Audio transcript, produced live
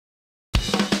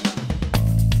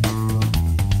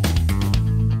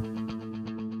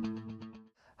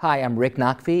Hi, I'm Rick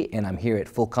Knockfee, and I'm here at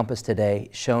Full Compass today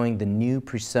showing the new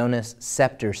PreSonus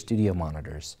Sceptre studio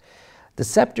monitors. The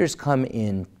Sceptres come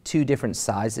in two different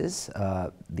sizes.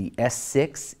 The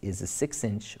S6 is a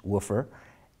 6-inch woofer,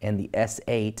 and the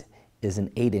S8 is an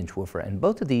 8-inch woofer. And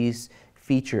both of these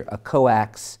feature a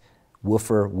coax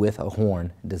woofer with a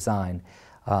horn design.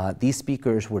 These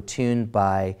speakers were tuned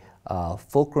by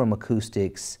Fulcrum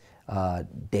Acoustics'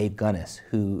 Dave Gunnis,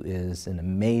 who is an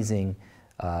amazing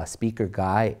speaker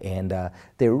guy, and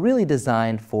they're really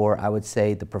designed for, I would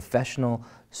say, the professional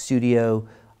studio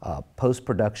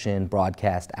post-production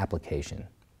broadcast application.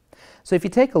 So if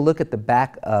you take a look at the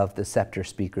back of the Sceptre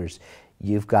speakers,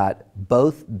 you've got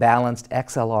both balanced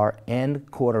XLR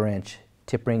and quarter-inch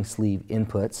tip ring sleeve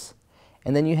inputs,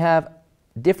 and then you have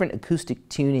different acoustic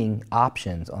tuning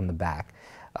options on the back.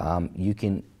 You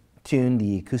can tune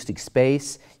the acoustic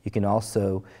space. You can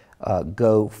also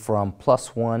go from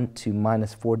 +1 to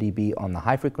 -4 dB on the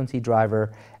high frequency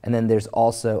driver, and then there's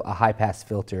also a high pass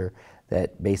filter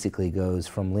that basically goes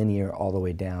from linear all the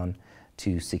way down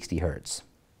to 60 Hertz.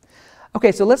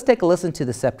 Okay, so let's take a listen to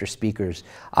the Sceptre speakers.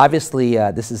 Obviously,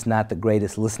 this is not the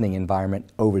greatest listening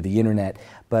environment over the internet,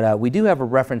 but we do have a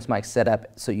reference mic set up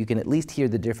so you can at least hear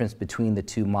the difference between the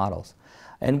two models.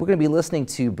 And we're going to be listening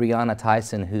to Brianna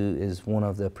Tyson, who is one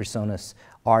of the PreSonus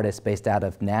artists based out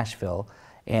of Nashville.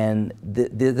 And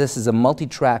this is a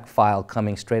multi-track file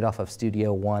coming straight off of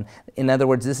Studio One. In other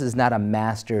words, this is not a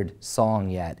mastered song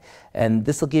yet. And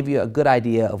this will give you a good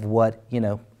idea of what,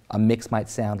 a mix might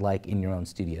sound like in your own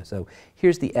studio. So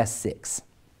here's the S6.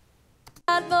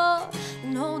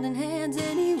 Holding hands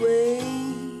anyway,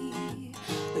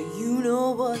 but you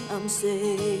know what I'm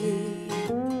saying.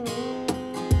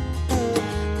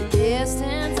 The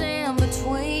distance in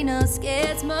between us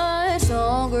gets much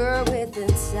longer with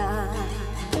each time.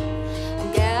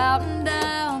 I'm counting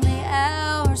down the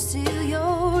hours till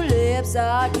your lips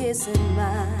are kissing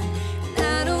mine. And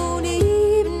I don't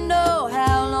even know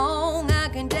how long I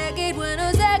can take it when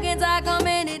a second's like a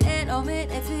minute and a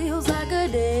minute it feels like a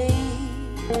day.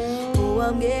 Oh,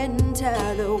 I'm getting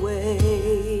tired of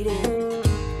waiting.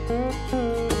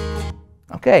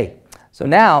 Okay, so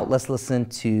now let's listen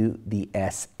to the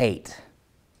S8.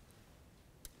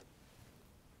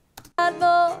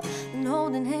 And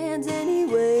holding hands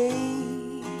anyway,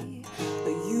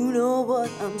 but you know what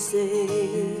I'm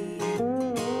saying.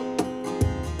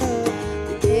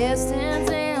 The distance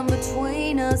in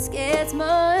between us gets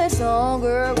much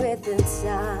longer with each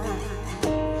time.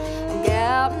 I'm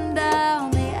counting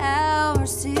down the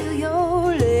hours till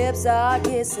your lips are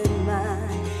kissing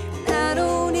mine. And I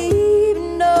don't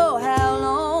even know how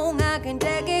long I can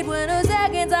take it when a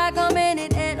second's like a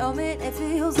minute and a minute it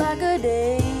feels like a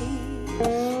day.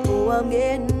 Oh, I'm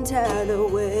getting tired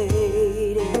of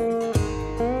waiting.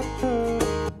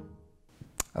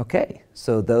 Okay,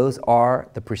 so those are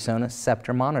the PreSonus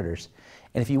Sceptre monitors.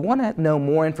 And if you want to know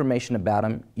more information about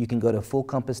them, you can go to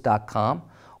fullcompass.com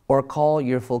or call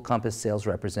your Full Compass sales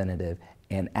representative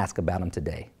and ask about them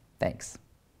today. Thanks.